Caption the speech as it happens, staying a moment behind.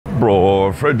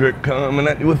Bror, Fredrik coming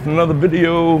at you with another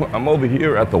video. I'm over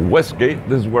here at the Westgate.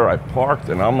 This is where I parked,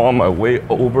 and I'm on my way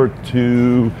over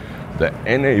to the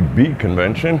NAB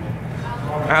convention.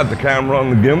 I had the camera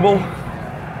on the gimbal,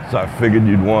 so I figured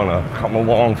you'd want to come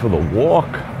along for the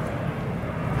walk.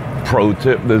 Pro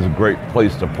tip, there's a great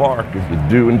place to park if you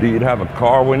do indeed have a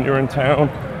car when you're in town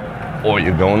or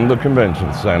you're going to the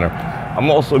convention center. I'm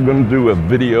also going to do a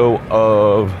video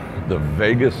of the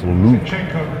Vegas loop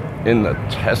in the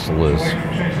Teslas,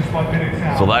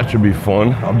 so that should be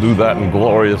fun. I'll do that in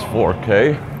glorious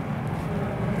 4K.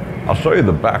 I'll show you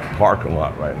the back parking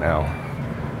lot right now,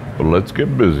 but let's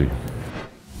get busy.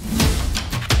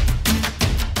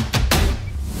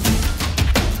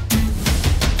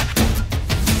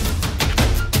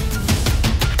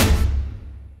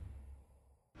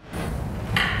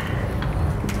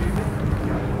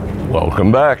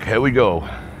 Welcome back. Here we go.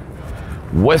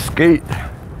 Westgate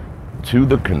to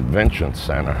the convention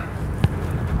center.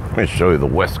 Let me show you the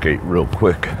Westgate real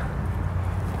quick.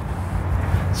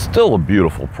 Still a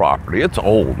beautiful property. It's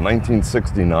old,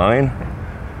 1969.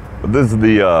 But this is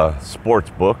the sports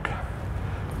book.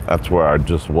 That's where I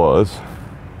just was.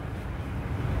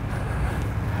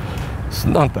 It's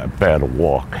not that bad a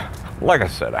walk. Like I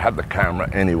said, I had the camera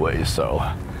anyway, so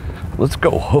let's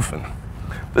go hoofing.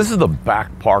 This is the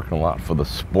back parking lot for the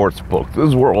sports book. This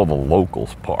is where all the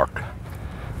locals park.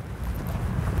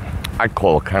 I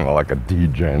call it kind of like a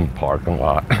D-Gen parking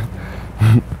lot.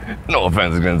 No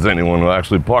offense against anyone who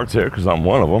actually parks here, because I'm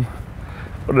one of them.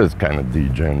 But it is kind of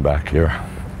D-Gen back here.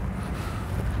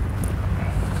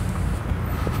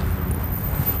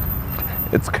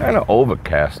 It's kind of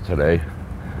overcast today.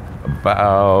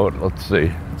 About, let's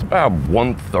see, it's about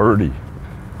 1:30.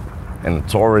 And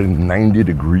it's already 90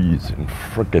 degrees in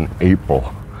frickin'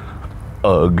 April.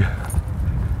 Ugh.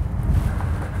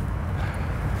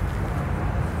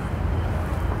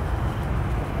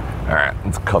 All right,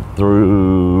 let's cut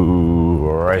through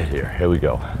right here. Here we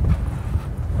go.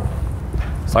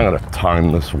 So I'm gonna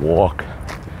time this walk.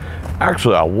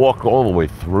 Actually, I'll walk all the way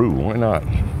through. Why not?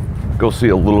 Go see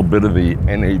a little bit of the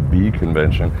NAB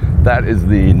convention. That is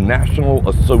the National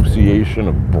Association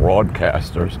of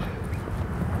Broadcasters.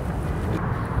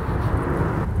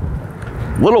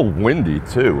 Little windy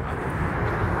too.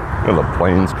 Look at the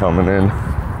planes coming in.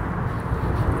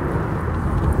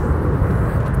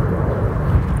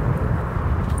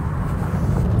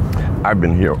 I've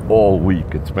been here all week.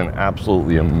 It's been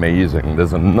absolutely amazing.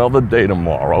 There's another day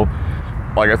tomorrow.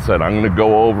 Like I said, I'm gonna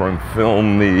go over and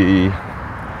film the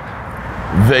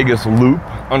Vegas loop.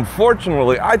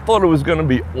 Unfortunately, I thought it was gonna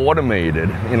be automated,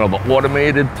 you know, the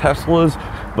automated Teslas,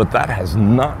 but that has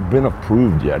not been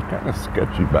approved yet. Kind of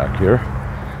sketchy back here.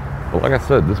 But like I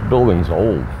said, this building's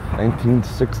old,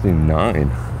 1969.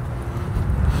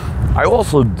 I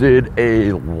also did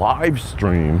a live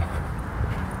stream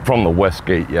from the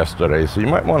Westgate yesterday, so you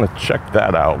might want to check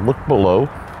that out. Look below.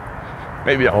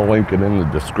 Maybe I'll link it in the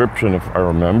description if I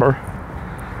remember.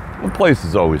 The place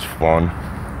is always fun.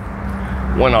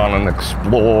 Went on an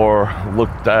explore,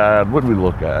 looked at, what did we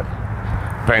look at?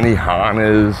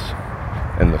 Benihana's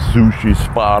and the sushi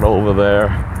spot over there.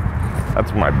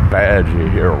 That's my badge you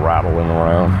hear rattling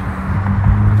around.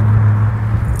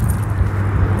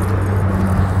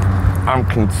 I'm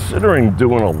considering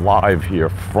doing a live here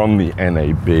from the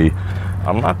NAB.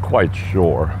 I'm not quite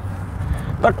sure.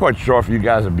 Not quite sure if you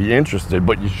guys would be interested,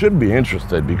 but you should be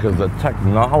interested because the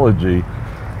technology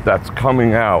that's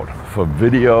coming out for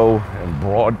video and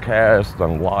broadcast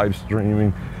and live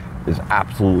streaming is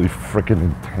absolutely freaking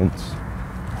intense.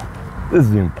 This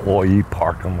is the employee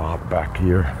parking lot back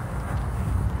here.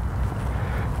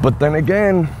 But then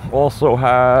again, also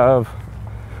have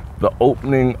the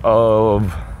opening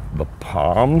of the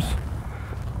Palms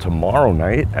tomorrow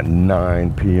night at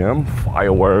 9 p.m.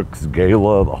 Fireworks,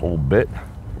 gala, the whole bit.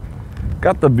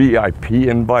 Got the VIP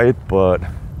invite, but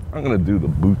I'm gonna do the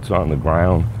boots on the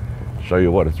ground, show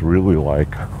you what it's really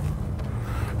like.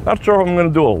 Not sure if I'm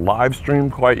gonna do a live stream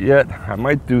quite yet. I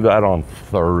might do that on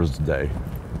Thursday,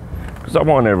 because I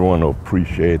want everyone to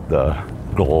appreciate the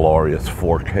glorious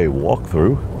 4K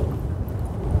walkthrough.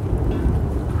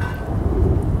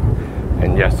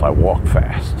 And yes, I walk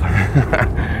fast.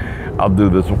 I'll do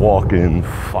this walk in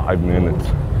 5 minutes.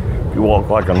 If you walk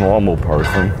like a normal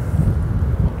person,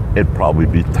 it'd probably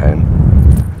be 10.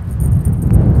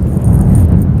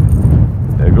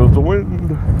 There goes the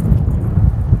wind.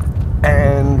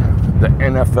 And the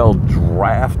NFL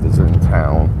draft is in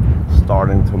town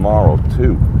starting tomorrow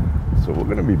too. So we're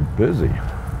gonna be busy.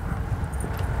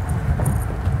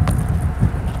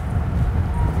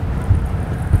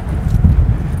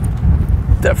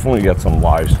 Definitely get some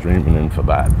live streaming in for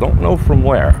that. Don't know from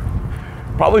where.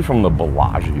 Probably from the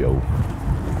Bellagio.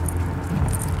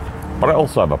 But I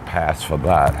also have a pass for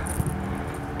that.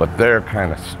 But they're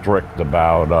kind of strict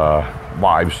about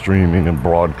live streaming and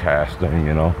broadcasting,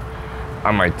 you know.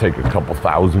 I might take a couple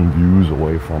thousand views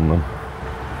away from them.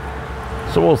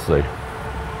 So we'll see.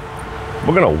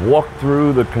 We're gonna walk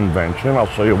through the convention. I'll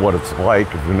show you what it's like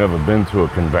if you've never been to a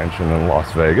convention in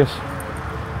Las Vegas.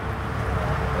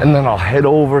 And then I'll head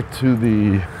over to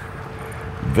the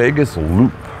Vegas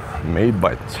Loop made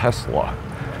by Tesla.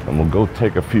 And we'll go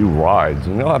take a few rides.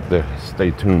 And you'll have to stay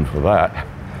tuned for that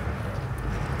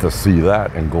to see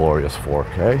that in glorious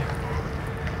 4K.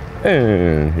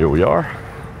 And here we are.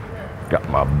 Got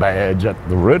my badge at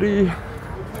the ready.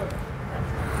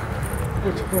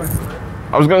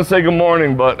 I was gonna say good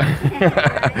morning, but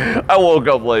I woke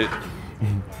up late.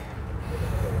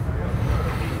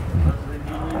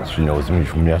 She knows me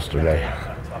from yesterday.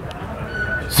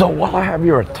 So while I have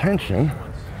your attention,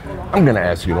 I'm gonna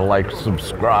ask you to like,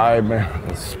 subscribe,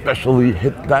 and especially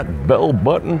hit that bell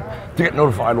button to get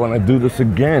notified when I do this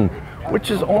again,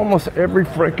 which is almost every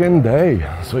freaking day.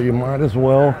 So you might as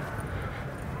well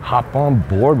hop on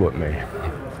board with me.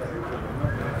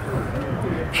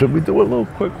 Should we do a little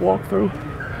quick walkthrough?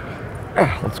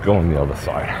 Let's go on the other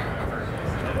side.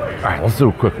 All right, let's do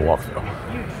a quick walkthrough.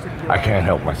 I can't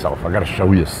help myself. I gotta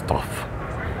show you stuff.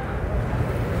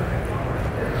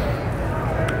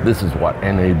 This is what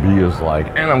NAB is like.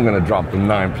 And I'm gonna drop the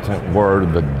 9% word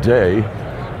of the day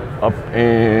up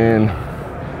in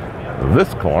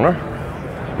this corner.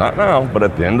 Not now, but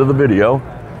at the end of the video.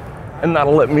 And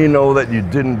that'll let me know that you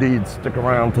did indeed stick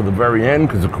around to the very end,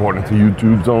 because according to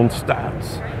YouTube's own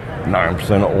stats,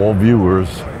 9% of all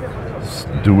viewers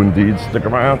do indeed stick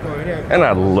around. And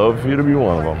I'd love for you to be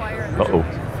one of them.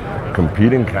 Uh-oh,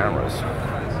 competing cameras.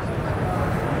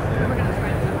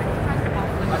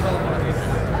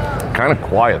 Kind of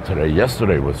quiet today.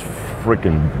 Yesterday was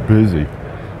freaking busy.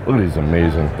 Look at these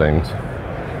amazing things.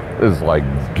 This is like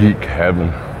geek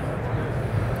heaven.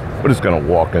 We're just gonna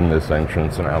walk in this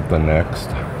entrance and out the next.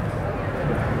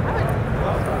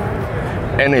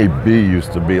 NAB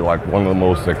used to be like one of the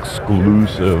most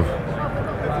exclusive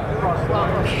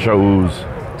shows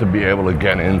to be able to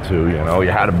get into, you know.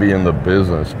 You had to be in the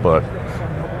business, but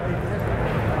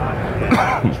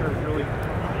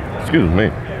excuse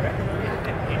me.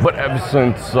 But ever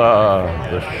since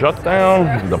the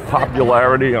shutdown, the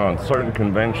popularity on certain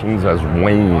conventions has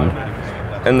waned.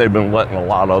 And they've been letting a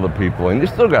lot of other people in. You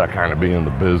still gotta kind of be in the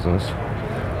business,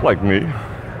 like me.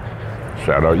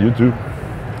 Shout out YouTube.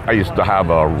 I used to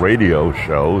have a radio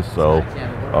show, so,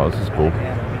 oh, this is cool.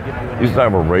 I used to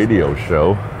have a radio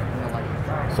show,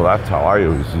 so that's how I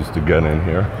always used to get in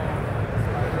here.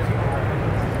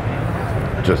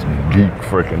 Just geek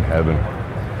freaking heaven.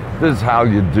 This is how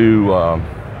you do,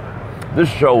 this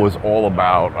show is all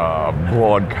about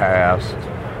broadcast.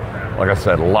 Like I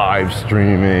said, live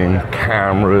streaming,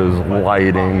 cameras,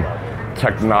 lighting,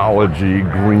 technology,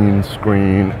 green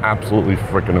screen, absolutely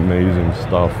freaking amazing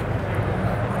stuff.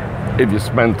 If you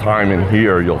spend time in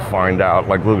here, you'll find out,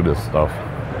 like, look at this stuff.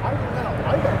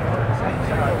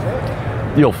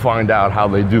 You'll find out how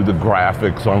they do the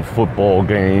graphics on football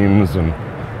games, and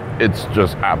it's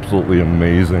just absolutely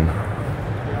amazing.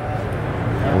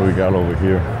 What do we got over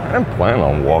here? I didn't plan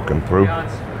on walking through. Can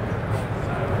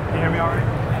you hear me all right?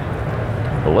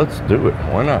 But let's do it.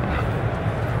 Why not?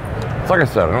 It's like I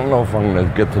said, I don't know if I'm going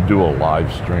to get to do a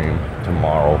live stream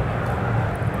tomorrow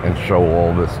and show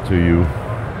all this to you.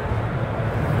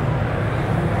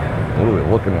 What are we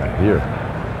looking at here?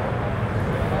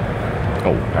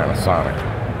 Oh, Panasonic.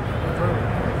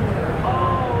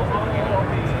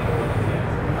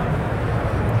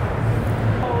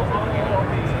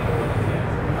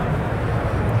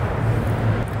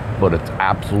 But it's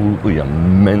absolutely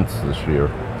immense this year.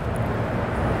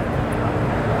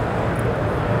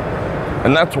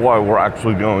 And that's why we're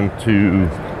actually going to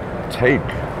take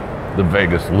the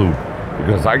Vegas Loop,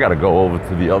 because I got to go over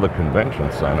to the other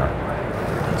convention center.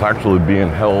 It's actually being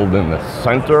held in the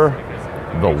center,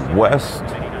 the west,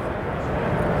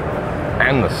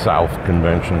 and the south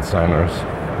convention centers.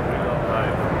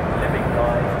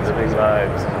 Living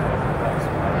lives.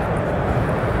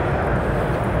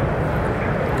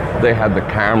 They had the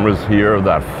cameras here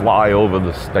that fly over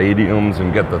the stadiums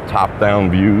and get the top-down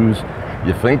views.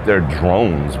 You think they're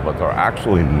drones, but they're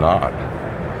actually not.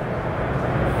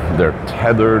 They're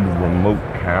tethered remote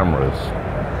cameras.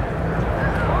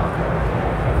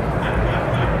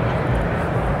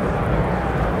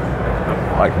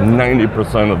 Like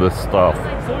 90% of this stuff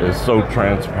is so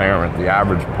transparent, the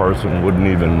average person wouldn't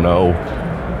even know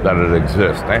that it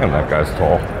exists. Damn, that guy's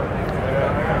tall.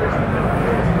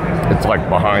 It's like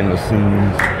behind the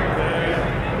scenes.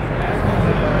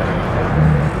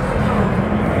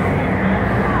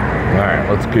 All right,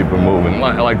 let's keep it moving.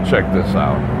 Like, check this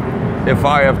out. If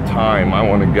I have time, I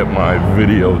want to get my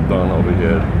video done over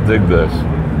here. Dig this.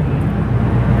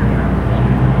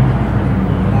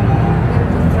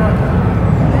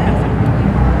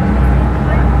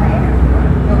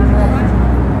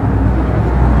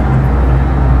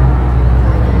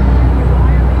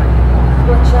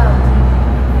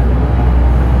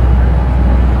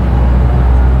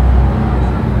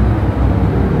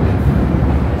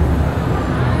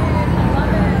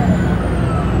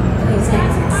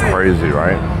 Crazy,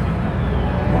 right?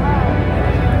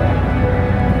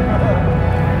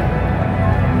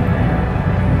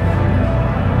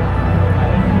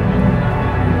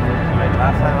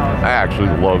 I actually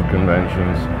love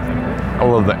conventions. I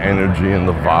love the energy and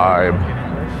the vibe.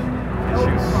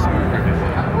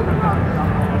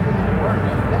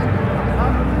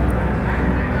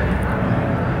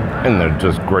 And they're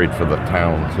just great for the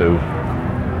town too.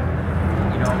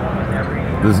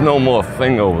 There's no more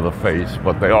thing over the face,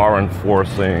 but they are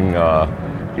enforcing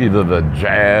either the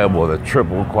jab or the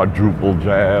triple, quadruple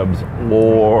jabs,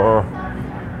 or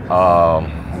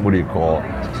what do you call it?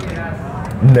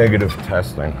 Negative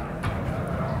testing.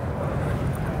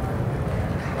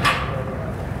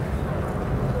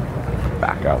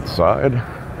 Back outside.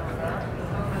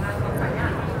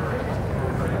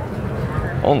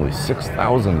 Only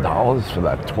 $6,000 for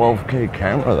that 12K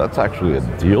camera. That's actually a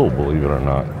deal, believe it or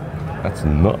not. That's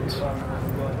nuts.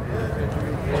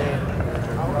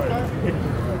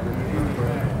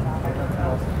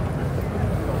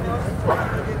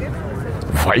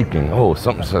 Viking. Oh,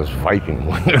 something says Viking.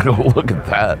 Look at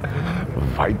that.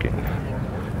 Viking.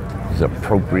 He's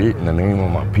appropriating the name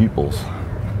of my peoples.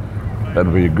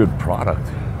 That'd be a good product.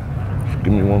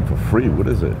 Give me one for free. What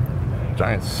is it?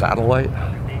 Giant satellite?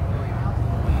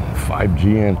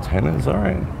 5G antennas? All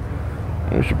right.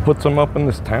 We should put some up in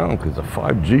this town because the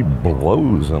 5G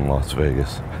blows in Las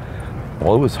Vegas.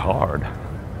 Blows hard.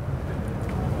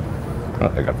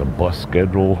 Oh, I got the bus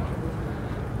schedule.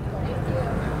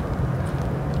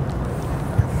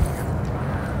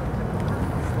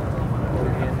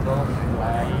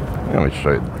 Let me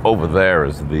show you. Over there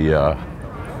is the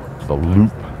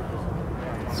loop.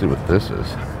 Let's see what this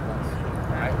is.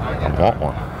 I want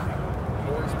one.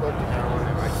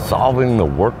 Solving the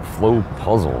workflow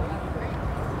puzzle.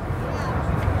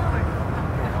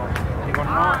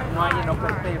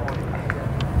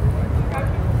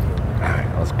 Alright,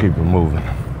 let's keep it moving.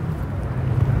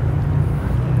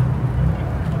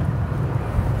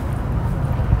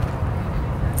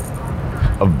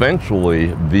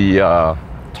 Eventually, the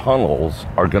tunnels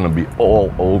are going to be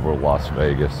all over Las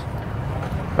Vegas.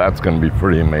 That's going to be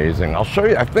pretty amazing. I'll show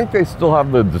you. I think they still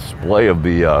have the display of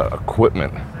the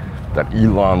equipment that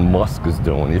Elon Musk is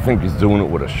doing. You think he's doing it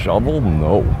with a shovel?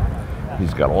 No.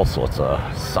 He's got all sorts of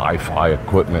sci-fi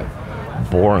equipment,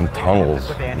 boring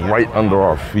tunnels right under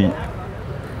our feet.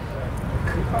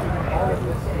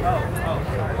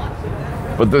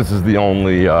 But this is the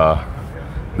only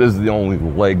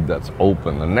leg that's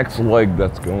open. The next leg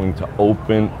that's going to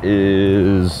open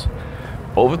is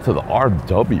over to the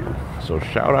RW. So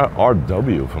shout out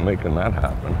RW for making that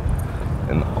happen.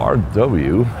 And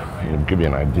RW, I'll give you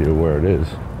an idea where it is.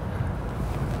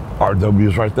 RW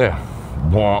is right there.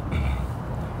 Bwomp.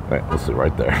 Right, let's see,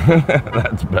 right there.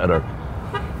 That's better.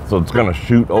 So it's gonna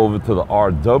shoot over to the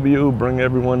RW, bring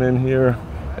everyone in here.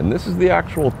 And this is the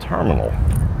actual terminal.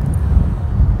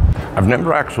 I've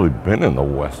never actually been in the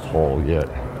West Hall yet.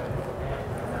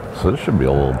 So this should be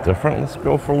a little different. Let's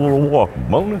go for a little walk.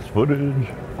 Bonus footage.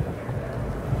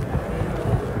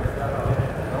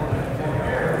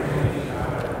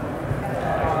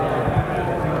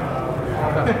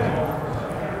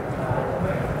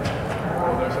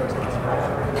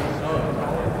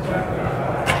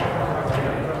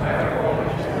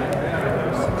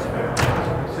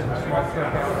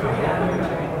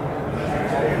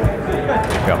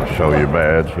 Gotta show your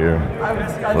badge here.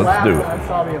 Let's do it. I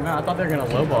saw the amount. I thought they were gonna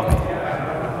lowball me.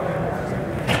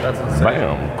 That's insane.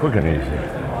 Bam, quick and easy.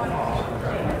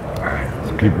 All right,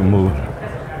 let's keep it moving.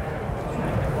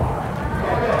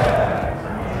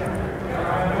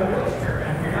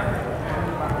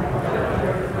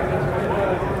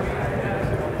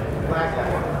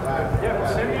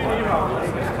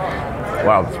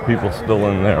 Wow, there's people still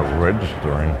in there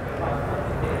registering.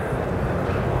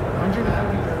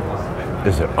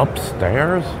 Is it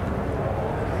upstairs?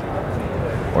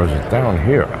 Or is it down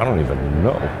here? I don't even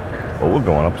know. But we're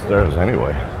going upstairs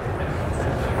anyway.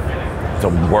 It's a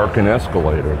working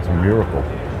escalator. It's a miracle.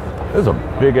 There's a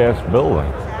big ass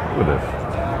building. Look at this.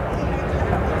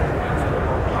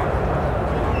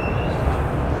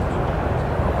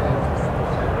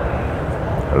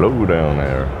 Hello down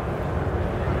there.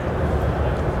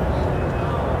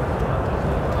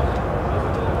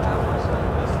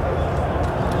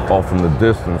 Off in the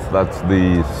distance, that's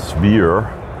the Sphere.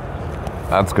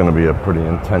 That's going to be a pretty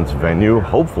intense venue,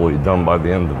 hopefully done by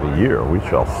the end of the year. We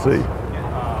shall see.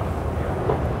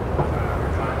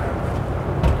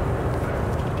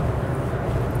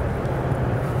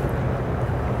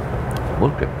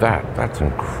 Look at that. That's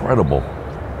incredible.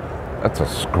 That's a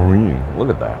screen.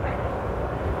 Look at that.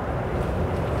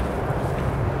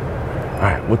 All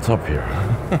right, what's up here?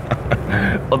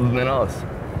 Other than us.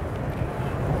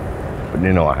 But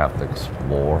you know, I have to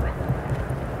explore.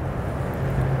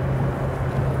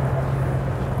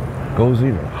 Goes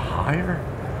even higher?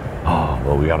 Oh,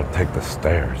 well, we gotta take the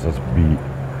stairs. Let's beat.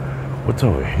 What's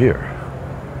over here?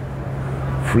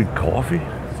 Free coffee?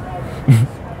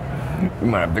 We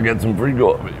might have to get some free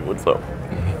coffee. What's up?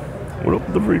 What up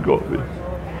with the free coffee?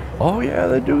 Oh yeah,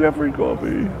 they do get free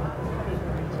coffee.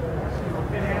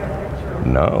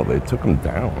 No, they took them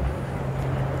down.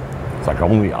 It's like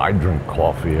only I drink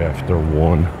coffee after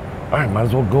 1. All right, might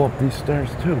as well go up these stairs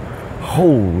too.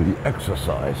 Holy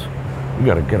exercise. We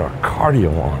gotta get our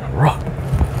cardio on. All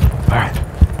right.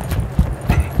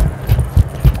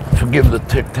 Forgive the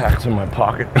Tic Tacs in my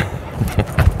pocket.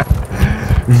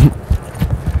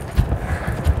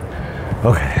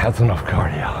 Okay, that's enough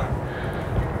cardio.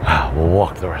 We'll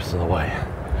walk the rest of the way.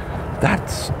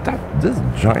 This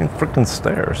is giant freaking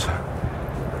stairs.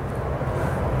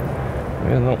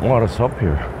 They don't want us up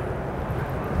here.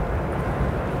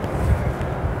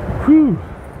 Whew.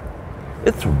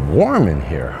 It's warm in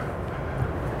here.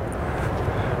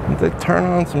 They turn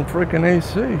on some freaking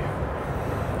AC.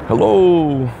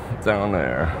 Hello, down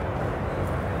there.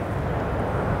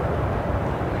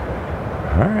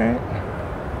 All right.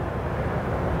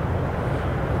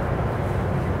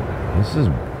 This is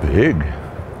big.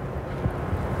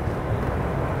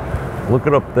 Look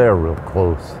it up there real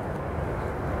close.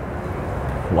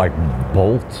 Like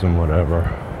bolts and whatever.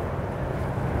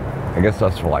 I guess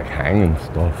that's for like hanging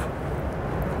stuff.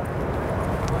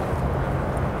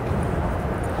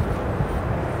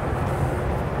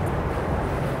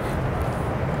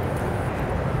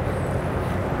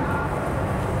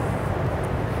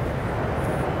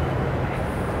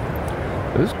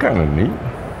 This is kind of neat.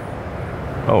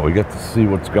 Oh, we get to see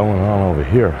what's going on over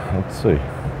here. Let's see.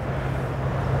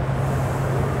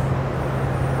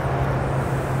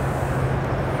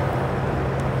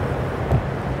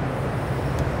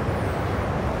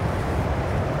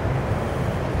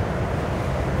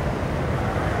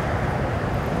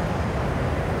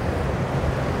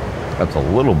 That's a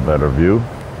little better view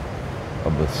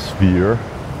of the Sphere.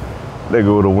 There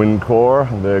go the wind core.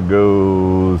 There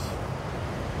goes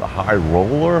the high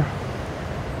roller.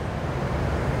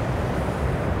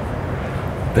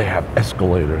 They have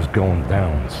escalators going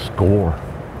down. Score.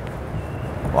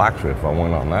 Well, actually, if I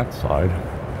went on that side,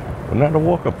 I wouldn't have to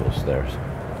walk up those stairs.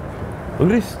 Look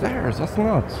at these stairs. That's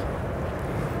nuts.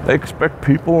 They expect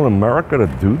people in America to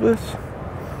do this?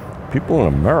 People in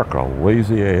America are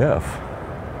lazy AF.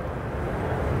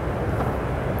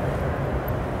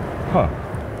 Huh.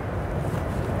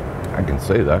 I can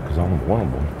say that because I'm one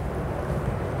of them.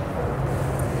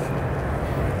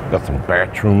 Got some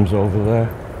bathrooms over there.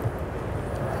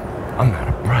 I'm out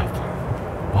of breath.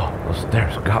 Oh, those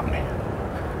stairs got me.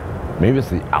 Maybe it's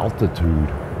the altitude.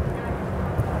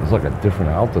 There's like a different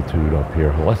altitude up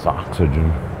here, less oxygen.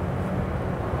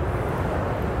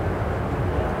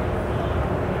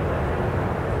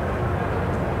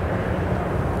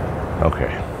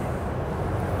 Okay.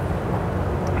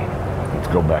 Let's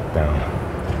go back down.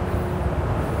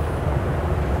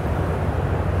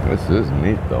 This is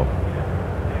neat though.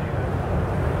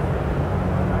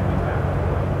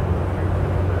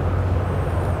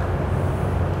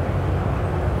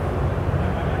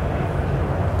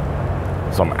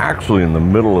 So I'm actually in the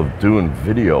middle of doing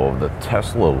video of the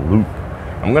Tesla loop.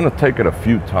 I'm gonna take it a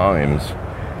few times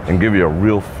and give you a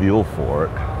real feel for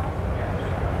it.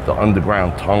 The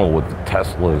underground tunnel with the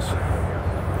Teslas.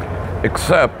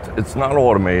 Except it's not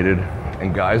automated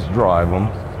and guys drive them,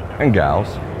 and gals.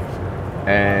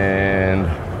 And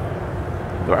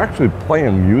they're actually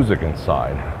playing music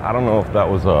inside. I don't know if that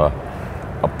was a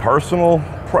personal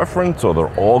preference or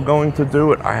they're all going to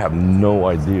do it. I have no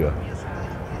idea.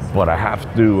 But I have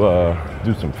to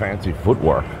do some fancy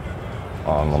footwork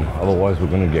on them. Otherwise, we're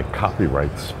going to get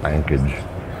copyright spankage.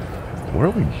 Where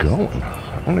are we going?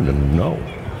 I don't even know.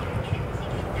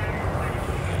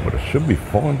 But it should be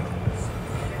fun.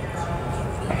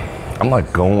 I'm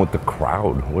like going with the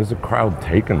crowd. Where's the crowd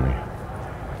taking me?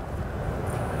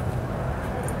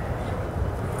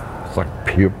 It's like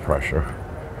peer pressure.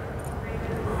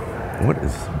 What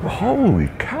is, holy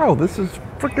cow, this is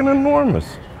freaking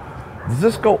enormous. Does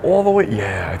this go all the way?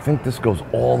 Yeah, I think this goes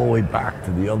all the way back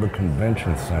to the other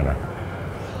convention center.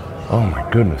 Oh my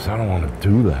goodness, I don't want to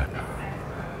do that.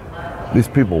 These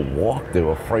people walk, they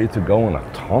were afraid to go in a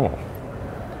tunnel.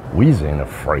 We ain't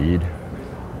afraid.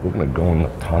 We're gonna go in the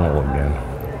tunnel again.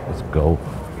 Let's go.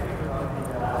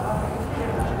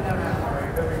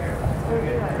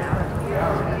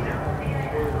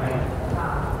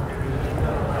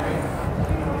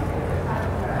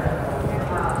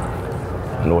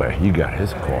 No way, he got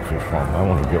his coffee from. I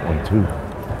want to get one too.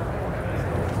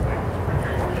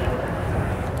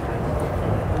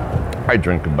 I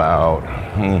drink about,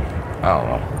 I don't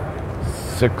know,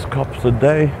 6 cups a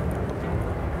day,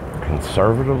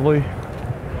 conservatively.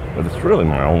 But it's really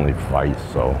my only vice,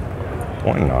 so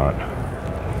why not?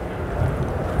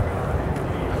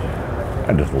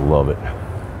 I just love it.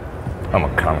 I'm a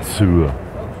connoisseur.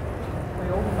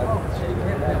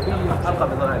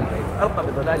 All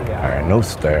right, no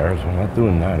stairs. We're not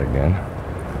doing that again.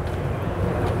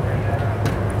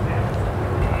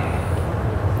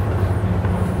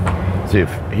 See, if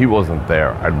he wasn't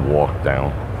there, I'd walk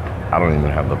down. I don't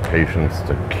even have the patience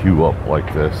to queue up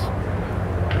like this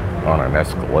on an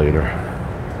escalator.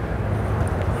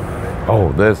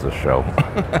 Oh, there's the show.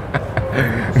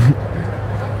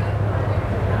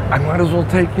 I might as well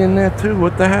take you in there too.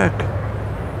 What the heck?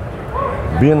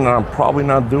 Being that I'm probably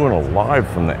not doing a live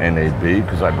from the NAB,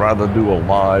 because I'd rather do a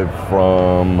live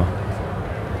from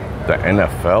the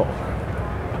NFL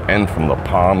and from the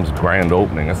Palms grand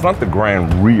opening. It's not the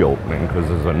grand reopening because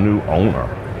there's a new owner.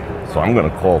 So I'm going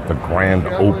to call it the grand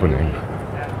opening.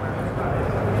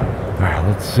 All right,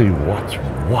 let's see what's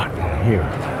what in here.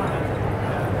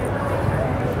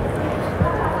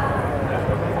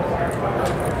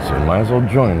 So you might as well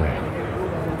join me.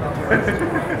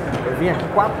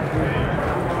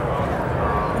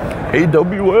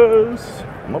 AWS,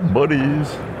 my buddies.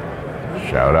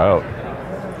 Shout out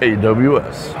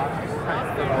AWS.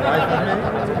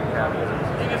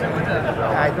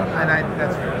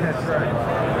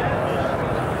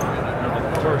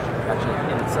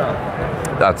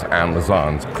 That's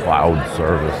Amazon's cloud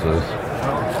services.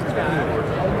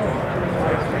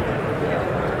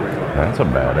 That's a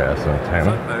badass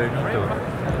antenna.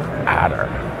 Adder.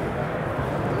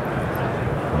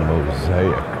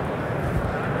 Mosaic.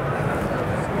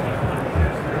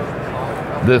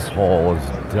 This hall is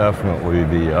definitely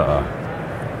the,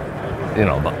 you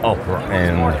know, the upper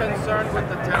end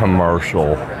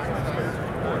commercial.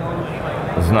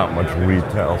 There's not much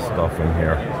retail stuff in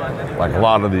here. Like a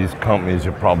lot of these companies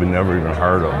you probably never even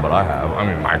heard of, but I have. I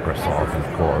mean, Microsoft, of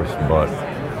course, but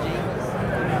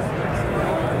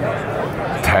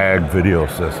Tag Video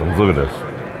Systems. Look at this.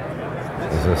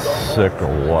 Is this sick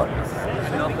or what?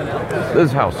 This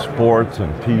is how sports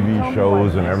and TV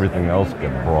shows and everything else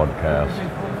get broadcast.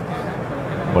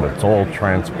 But it's all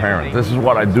transparent. This is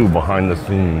what I do behind the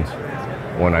scenes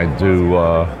when I do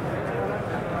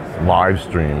live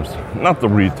streams. Not the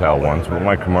retail ones, but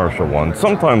my commercial ones.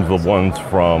 Sometimes the ones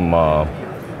from my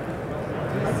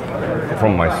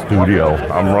studio.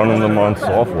 I'm running them on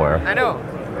software. I know.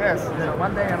 Yes.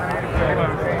 One day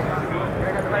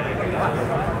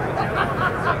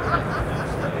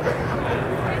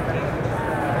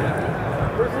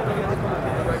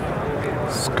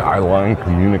Skyline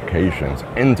Communications,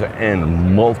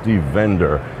 end-to-end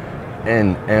multi-vendor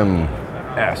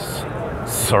NMS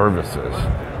services.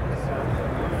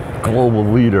 Global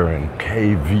leader in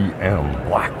KVM,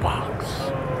 black box.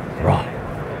 Raw.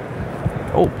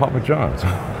 Oh, Papa John's.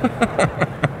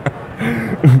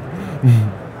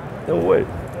 No way.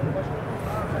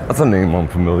 That's a name I'm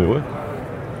familiar with.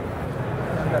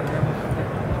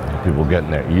 People getting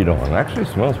their eat on. It actually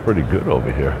smells pretty good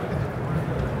over here.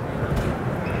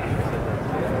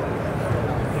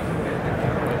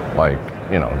 Like,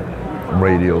 you know,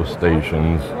 radio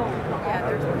stations.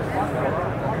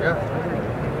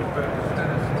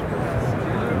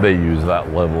 They use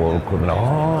that level of equipment.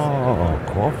 Oh,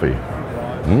 coffee.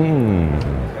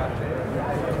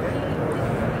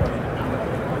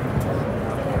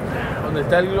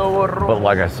 But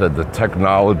like I said, the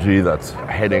technology that's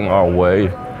heading our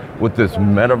way with this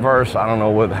metaverse, I don't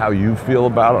know how you feel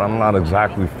about it. I'm not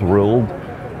exactly thrilled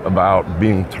about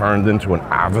being turned into an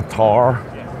avatar,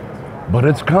 but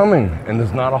it's coming and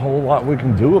there's not a whole lot we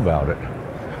can do about it.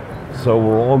 So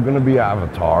we're all going to be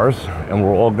avatars and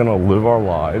we're all going to live our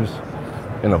lives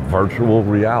in a virtual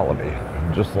reality,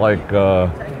 just like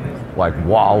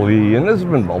WALL-E, and there's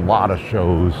been a lot of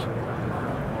shows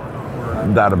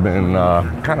that have been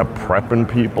kind of prepping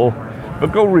people.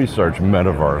 But go research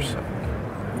metaverse.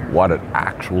 what it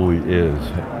actually is,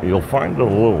 you'll find it a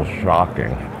little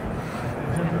shocking.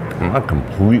 I'm not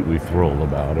completely thrilled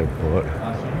about it, but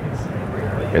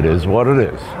it is what it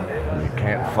is. You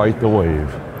can't fight the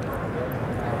wave.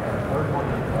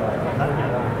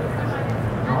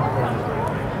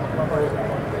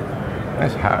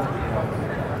 Nice hat.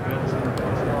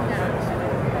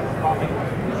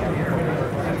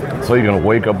 So you're gonna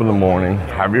wake up in the morning,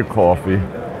 have your coffee,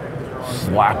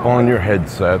 slap on your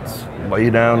headsets, lay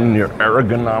down in your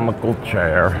ergonomical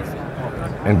chair,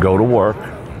 and go to work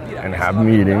and have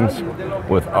meetings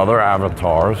with other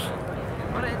avatars.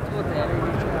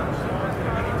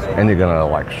 And you're gonna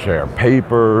like share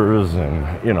papers,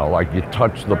 and you know, like you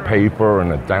touch the paper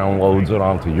and it downloads it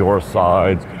onto your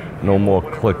side. No more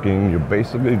clicking. You're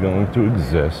basically going to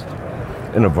exist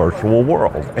in a virtual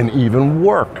world and even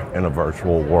work in a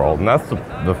virtual world. And that's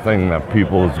the thing that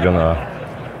people is gonna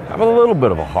have a little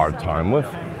bit of a hard time with,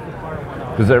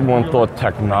 because everyone thought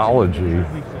technology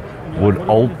would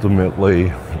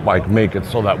ultimately like make it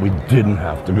so that we didn't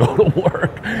have to go to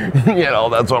work. You know,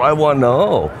 that's what I want to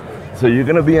know. So you're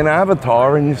gonna be an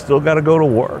avatar and you still gotta go to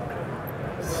work.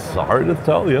 Sorry to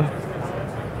tell you.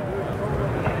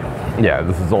 Yeah,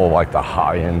 this is all like the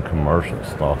high-end commercial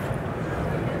stuff.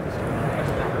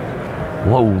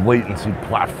 Low latency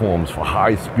platforms for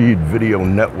high-speed video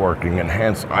networking,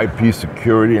 enhanced IP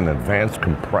security, and advanced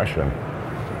compression.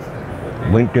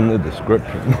 Link in the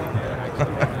description.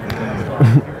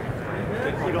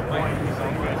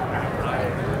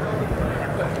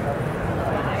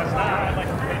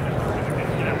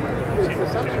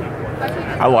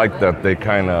 I like that they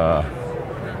kind of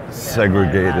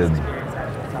segregated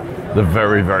the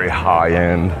very, very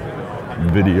high-end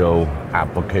video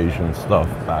application stuff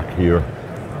back here.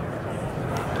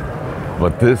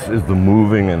 But this is the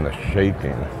moving and the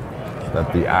shaking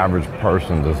that the average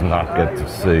person does not get to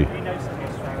see.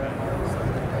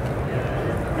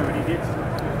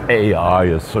 AI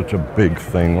is such a big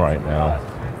thing right now.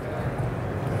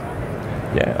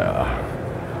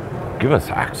 Yeah. Give us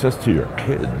access to your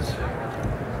kids.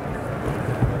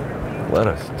 Let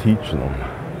us teach them.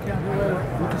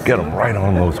 Get them right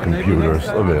on those computers.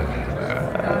 Look at it.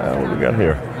 What do we got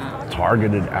here?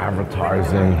 Targeted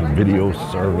advertising, video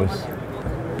service,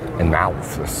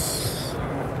 analysis.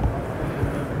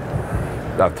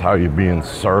 That's how you're being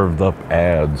served up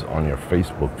ads on your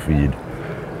Facebook feed.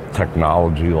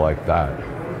 Technology like that.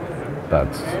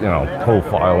 That's, you know,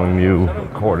 profiling you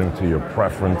according to your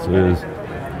preferences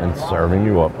and serving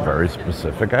you up very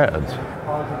specific ads.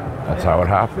 That's how it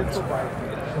happens.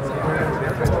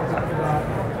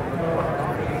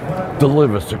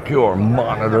 Deliver, secure,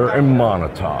 monitor, and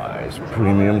monetize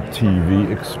premium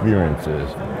TV experiences.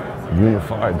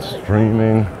 Unified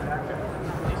streaming.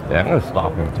 Yeah, I'm gonna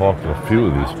stop and talk to a few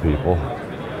of these people.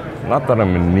 Not that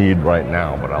I'm in need right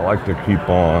now, but I like to keep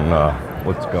on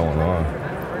what's going on.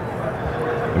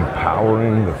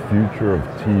 Empowering the future of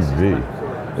TV.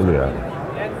 Look at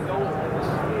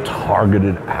that.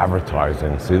 Targeted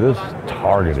advertising. See this?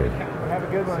 Targeted. Have a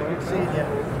good one. Good seeing you.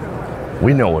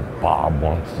 We know what Bob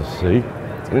wants to see.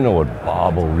 We know what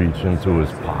Bob will reach into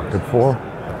his pocket for.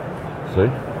 See?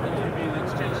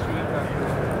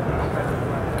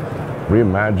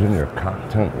 Reimagine your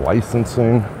content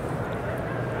licensing.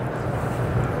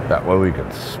 That way we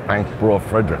could spank Bror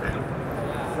Fredrik.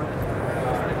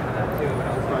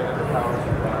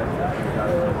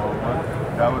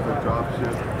 That was a drop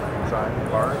ship sign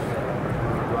park.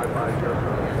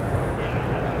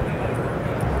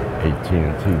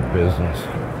 AT&T Business.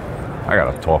 I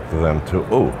gotta talk to them too.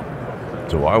 Oh,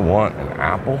 do I want an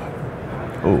Apple?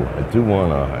 Oh, I do.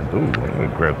 I'm gonna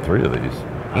grab 3 of these.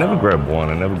 I never grab 1,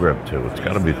 I never grab 2. It's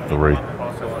gotta be 3.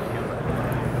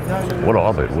 What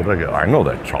are they? What did I get? I know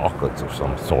they're chocolates of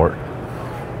some sort.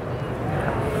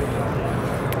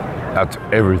 That's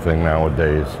everything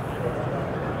nowadays.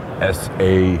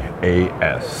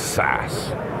 SaaS,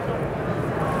 SaaS.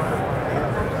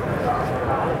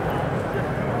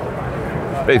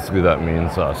 Basically, that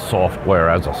means software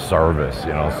as a service,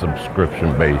 you know,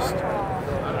 subscription based. 2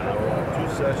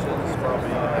 sessions, probably.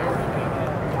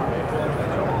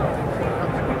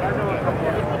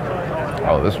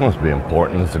 Oh, this must be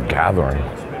important. It's a gathering.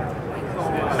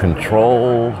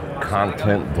 Control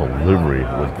content delivery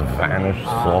with the vanished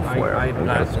software.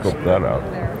 Let's scope that out.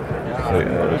 So,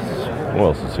 yes. Who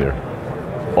else is here?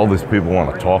 All these people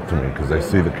want to talk to me because they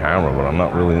see the camera, but I'm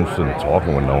not really interested in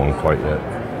talking with no one quite yet.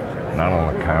 Not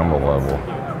on a camera level.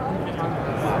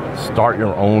 Start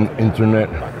your own internet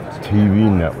TV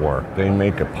network. They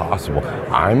make it possible.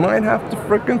 I might have to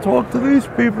frickin' talk to these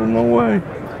people. No way.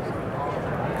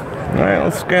 All right,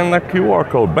 let's scan that QR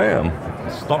code. Bam.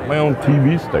 start my own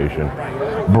TV station.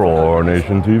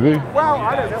 BrorNation TV. Well,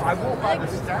 I don't know. I walked by the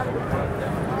stand.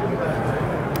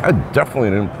 I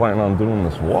definitely didn't plan on doing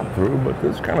this walkthrough, but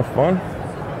this is kind of fun.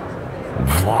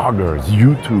 Vloggers,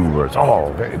 YouTubers,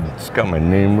 oh, it's got my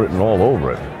name written all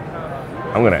over it.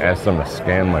 I'm gonna ask them to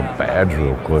scan my badge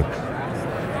real quick.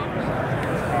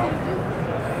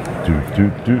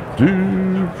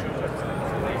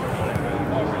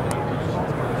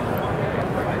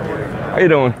 How you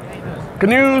doing?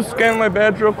 Can you scan my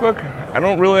badge real quick? I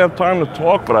don't really have time to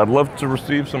talk, but I'd love to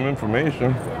receive some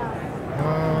information.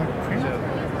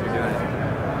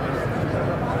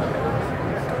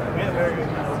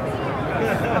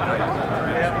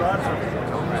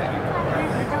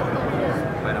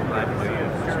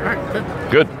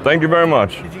 Good. Thank you very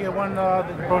much. Did you get one the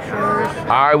brochures?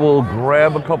 I will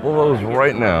grab a couple of those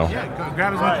right now. Yeah,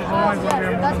 grab as much as you want.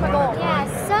 That's my goal.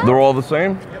 Yes, sir. They're all the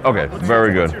same? Okay,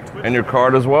 very good. And your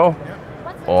card as well?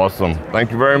 Awesome.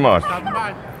 Thank you very much.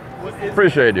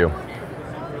 Appreciate you.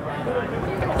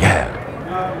 Yeah.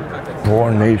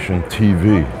 BrorNation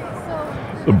TV.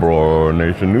 The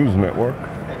BrorNation News Network.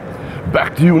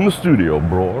 Back to you in the studio,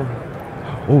 Bror.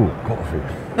 Oh, coffee.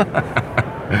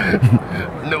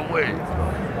 No way.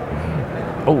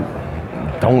 Oh,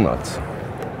 donuts.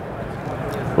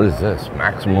 What is this?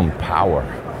 Maximum power.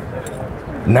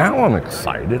 Now I'm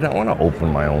excited. I want to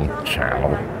open my own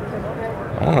channel.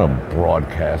 I want to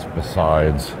broadcast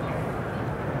besides,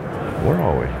 where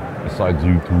are we? Besides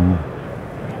YouTube.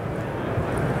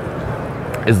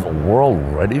 Is the world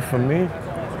ready for me?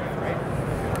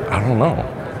 I don't know.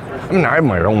 I mean, I had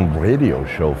my own radio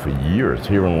show for years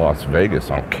here in Las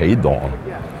Vegas on K-Dawn.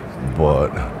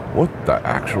 But what the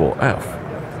actual F?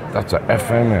 That's an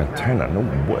FM antenna, no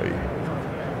way.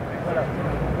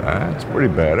 That's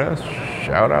pretty badass.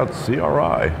 Shout out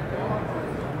CRI.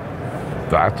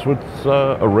 That's what's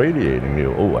irradiating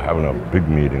you. Oh, we're having a big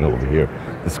meeting over here.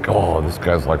 This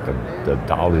guy's like the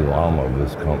Dalai Lama of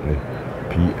this company.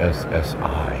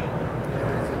 PSSI.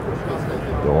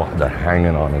 They're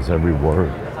hanging on his every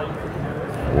word.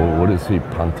 Well, what is he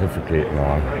pontificating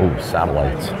on? Oh,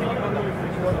 satellites.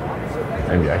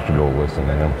 Maybe I should go listen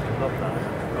to him.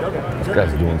 This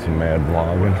guy's doing some mad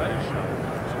vlogging.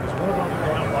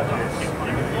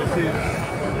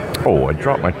 Oh, I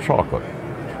dropped my chocolate.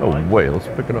 No way, let's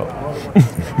pick it up.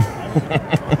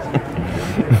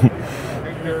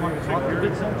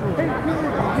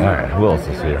 Alright, who else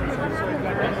is here?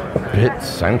 Bit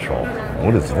Central.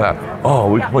 What is that?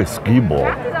 Oh, we can play skee ball.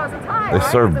 They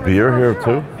serve beer here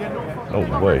too? No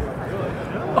way.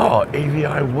 Oh,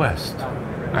 AVI West.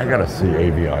 I gotta see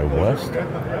AVI West.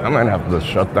 I might have to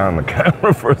shut down the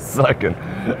camera for a second.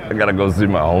 I gotta go see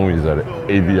my homies at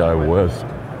AVI West.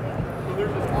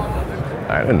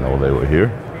 I didn't know they were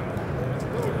here.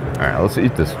 All right, let's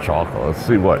eat this chocolate. Let's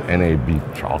see what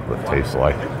NAB chocolate tastes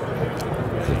like.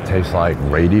 Does it taste like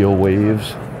radio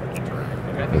waves?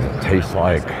 Does it taste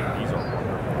like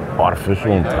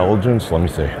artificial intelligence? Let me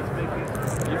see.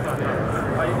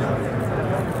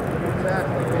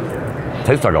 It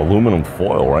tastes like aluminum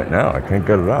foil right now. I can't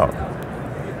get it out.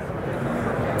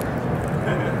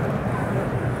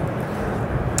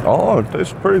 Oh, it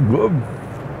tastes pretty good.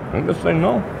 I guess they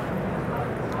know.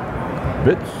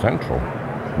 Bit Central.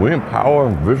 We empower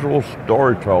visual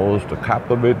storytellers to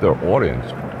captivate their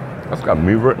audience. That's got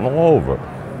me written all over it.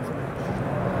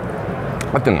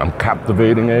 I think I'm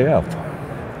captivating AF.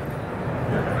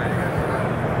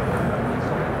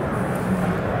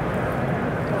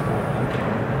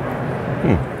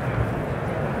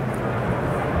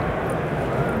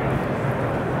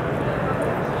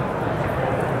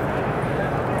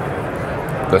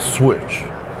 The switch.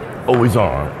 Always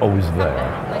on, always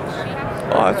there.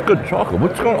 Oh, that's good chocolate.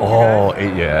 What's going on? Oh,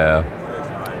 yeah.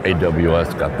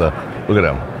 AWS got the, look at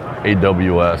them.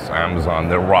 AWS, Amazon,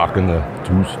 they're rocking the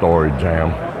two-story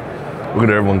jam. Look at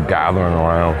everyone gathering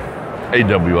around.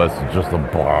 AWS is just a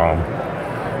bomb.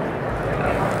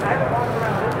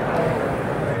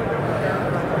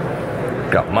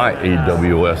 Got my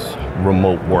AWS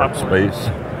remote workspace.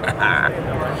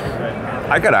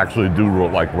 I could actually do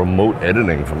like remote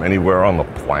editing from anywhere on the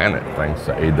planet thanks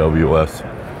to AWS.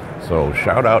 So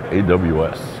shout out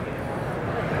AWS.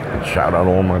 And shout out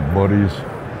all my buddies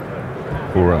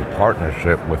who are in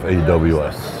partnership with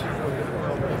AWS.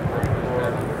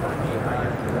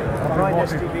 Alright,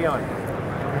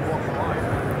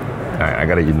 I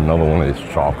gotta eat another one of these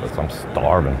chocolates. I'm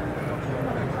starving.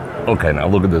 Okay, now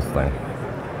look at this thing.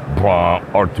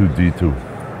 R2D2.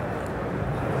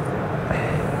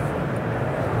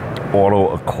 Auto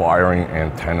acquiring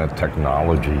antenna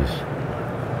technologies.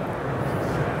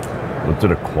 What's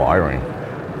it acquiring?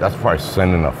 That's probably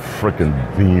sending a freaking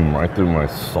beam right through my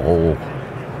soul.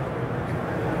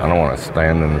 I don't want to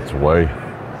stand in its way.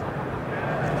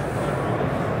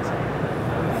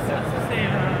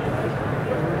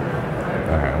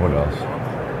 Alright, what else?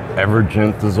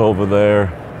 Evergent is over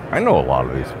there. I know a lot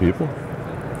of these people.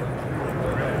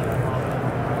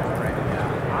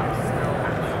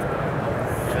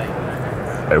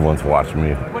 Everyone's watching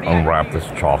me unwrap this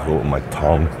chocolate with my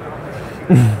tongue.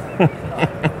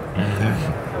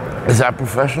 Is that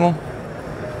professional?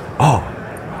 Oh,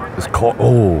 it's called.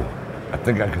 Oh, I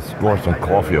think I could score some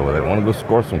coffee over there. Want to go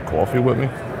score some coffee with me?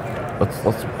 Let's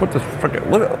put this freaking.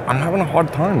 Look, I'm having a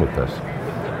hard time with this.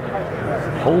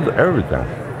 Hold everything.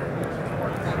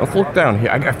 Let's look down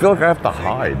here. I feel like I have to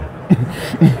hide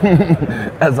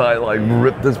as I like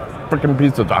rip this freaking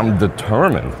piece of. I'm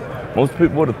determined. Most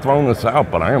people would have thrown this out,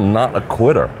 but I am not a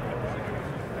quitter.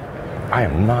 I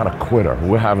am not a quitter.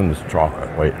 We're having this chocolate.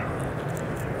 Wait.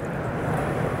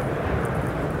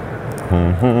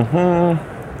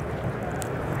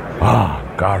 Ah,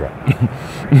 got it.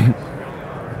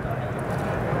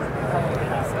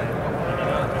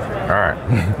 All right.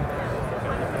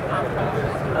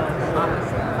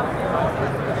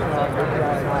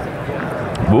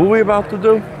 What are we about to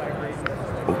do?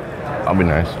 I'll be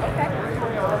nice.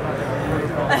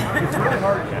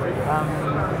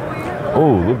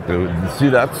 Oh, look, dude. See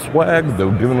that swag? They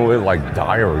were giving away like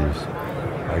diaries.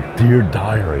 Like Dear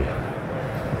Diary.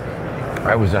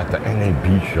 I was at the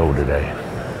NAB show today.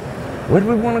 Where do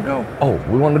we want to go? Oh,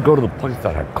 we wanted to go to the place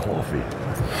that had coffee.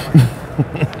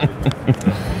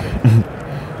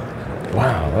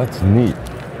 Wow, that's neat.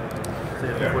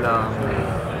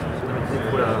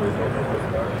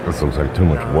 This looks like too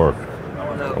much work.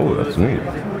 Oh, that's neat.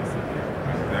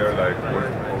 They're like,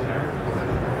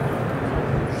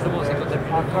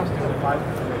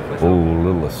 Oh,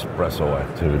 little espresso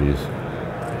activities.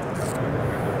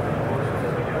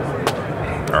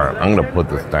 All right, I'm gonna put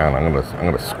this down. I'm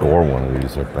gonna score one of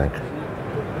these. I think.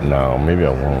 No, maybe I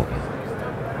won't.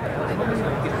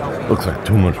 Looks like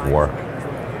too much work.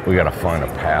 We gotta find a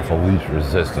path of least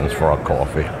resistance for our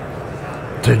coffee.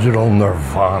 Digital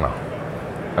Nirvana.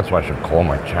 That's what I should call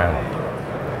my channel.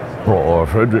 Bror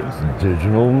Fredrik's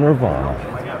Digital Nirvana.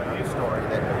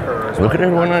 Look at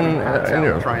everyone in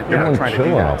here. Everyone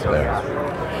chilling out there.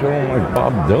 Chilling like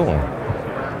Bob Dylan.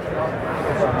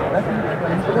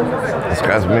 This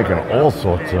guy's making all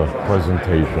sorts of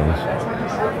presentations.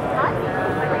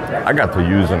 I got to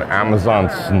use an Amazon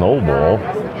snowball. I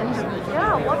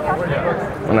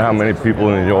don't know how many people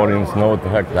in the audience know what the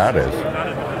heck that is.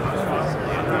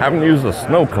 Haven't used a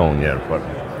snow cone yet, but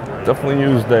definitely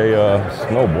used a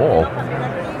snowball.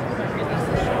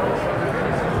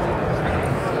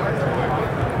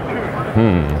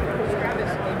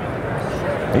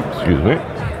 Excuse me.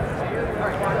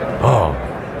 Oh,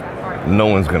 no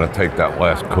one's gonna take that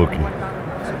last cookie.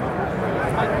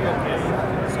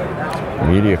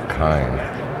 Media kind.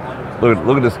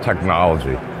 Look at this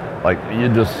technology. Like,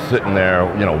 you're just sitting there,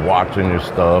 you know, watching your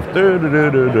stuff. You don't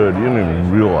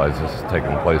even realize this is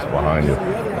taking place behind you.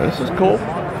 This is cool.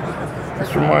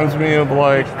 This reminds me of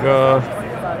like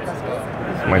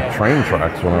my train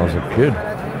tracks when I was a kid.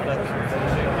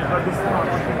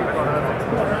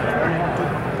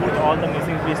 Put all the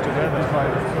missing pieces together.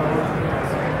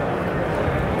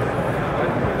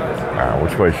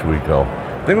 Which way should we go? I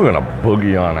think we're gonna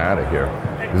boogie on out of here.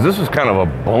 Because this was kind of a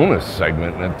bonus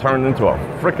segment and it turned into a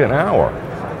freaking hour.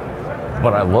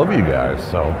 But I love you guys,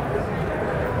 so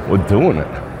we're doing it.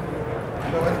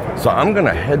 So I'm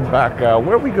gonna head back out.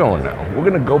 Where are we going now? We're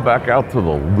gonna go back out to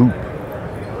the loop.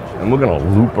 And we're gonna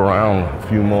loop around a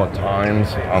few more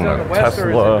times on the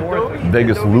Tesla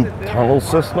Vegas loop tunnel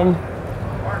system.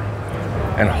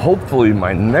 And hopefully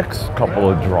my next couple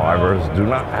of drivers do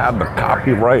not have the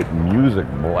copyright music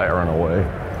blaring away.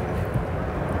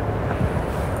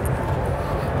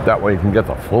 That way you can get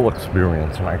the full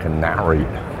experience and I can narrate.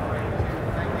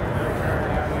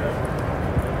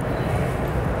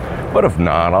 But if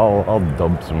not, I'll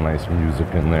dub some nice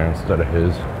music in there instead of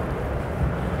his.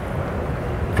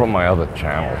 From my other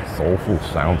channel, Soulful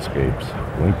Soundscapes.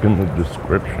 Link in the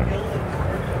description.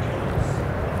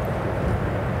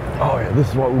 Oh yeah, this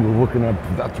is what we were looking at.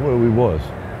 That's where we was.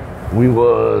 We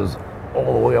was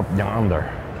all the way up yonder.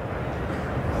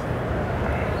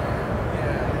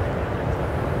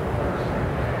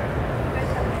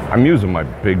 I'm using my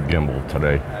big gimbal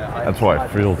today. That's why it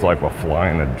feels like we're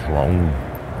flying a drone.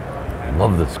 I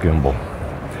love this gimbal.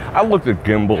 I looked at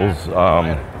gimbals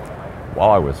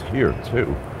while I was here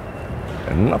too,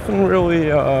 and nothing really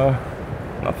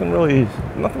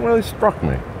struck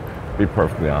me, to be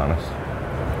perfectly honest.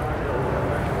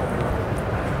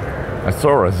 I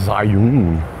saw a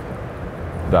Zayun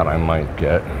that I might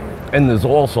get. And there's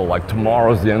also, like,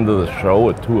 tomorrow's the end of the show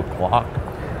at 2 o'clock.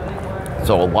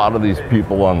 So a lot of these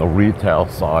people on the retail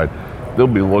side, they'll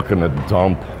be looking to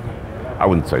dump, I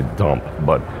wouldn't say dump,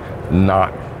 but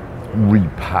not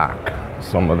repack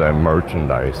some of their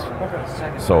merchandise.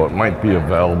 So it might be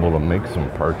available to make some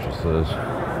purchases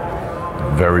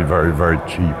very, very, very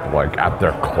cheap, like at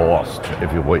their cost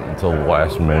if you wait until the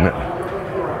last minute.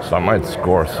 So I might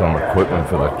score some equipment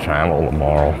for the channel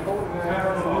tomorrow.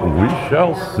 We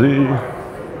shall see.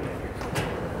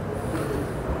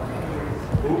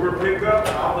 Uber pickup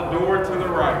out the door to the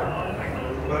right.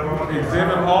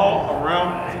 Exhibit hall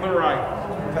around to the right.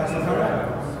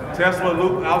 Tesla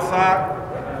loop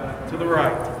outside to the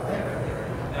right.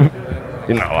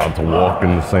 You're not allowed to walk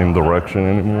in the same direction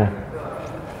anymore.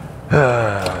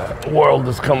 The world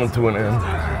is coming to an end.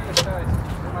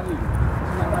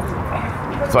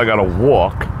 So I gotta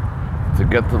walk to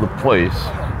get to the place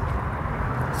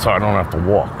so I don't have to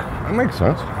walk. That makes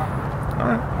sense. All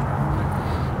right.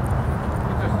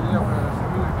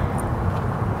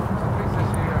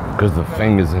 Because the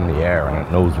thing is in the air and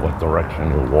it knows what direction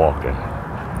you're walking.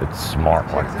 It's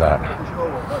smart like that.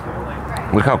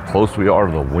 Look how close we are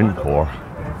to the wind core.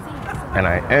 And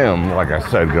I am, like I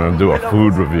said, gonna do a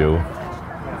food review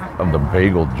of the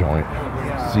bagel joint.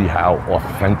 See how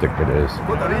authentic it is.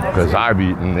 Because I've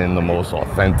eaten in the most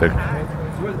authentic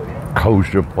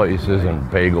kosher places and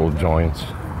bagel joints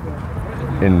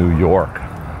in New York.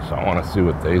 So I wanna see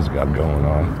what they's got going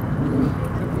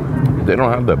on. They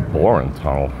don't have that boring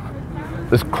tunnel.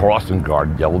 This crossing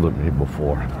guard yelled at me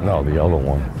before. No, the other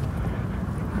one.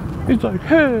 He's like,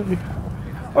 hey,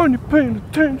 aren't you paying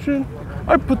attention?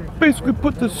 I basically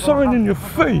put this sign in your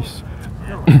face.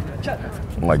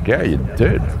 I'm like, yeah, you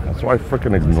did. That's why I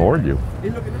freaking ignored you.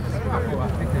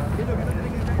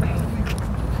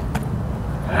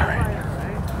 All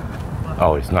right.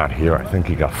 Oh, he's not here. I think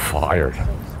he got fired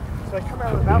for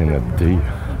being a D.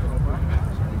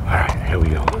 All right, here we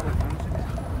go.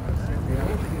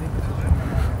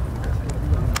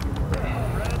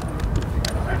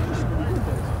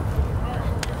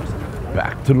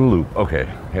 Back to the loop. Okay,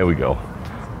 here we go.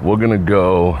 We're gonna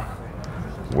go,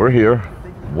 we're here,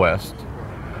 west.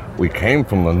 We came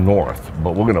from the north,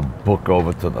 but we're gonna book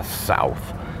over to the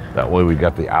south. That way we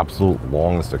got the absolute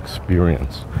longest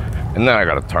experience. And then I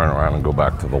gotta turn around and go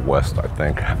back to the west, I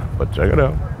think. But check it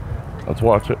out. Let's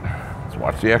watch it. Let's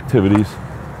watch the activities.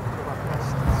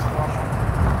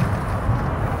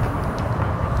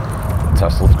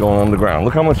 Tesla's going underground.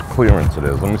 Look how much clearance it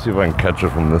is. Let me see if I can catch it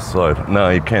from this side. No,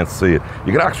 you can't see it.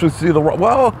 You can actually see the,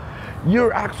 well,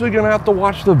 you're actually gonna have to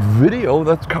watch the video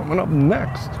that's coming up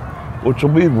next, which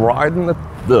will be riding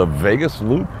the Vegas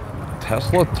Loop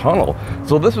Tesla tunnel.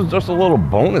 So this is just a little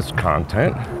bonus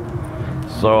content.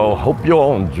 So hope you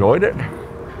all enjoyed it.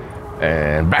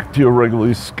 And back to your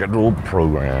regularly scheduled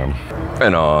program.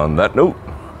 And on that note,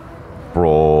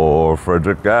 Bror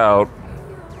Fredrik out.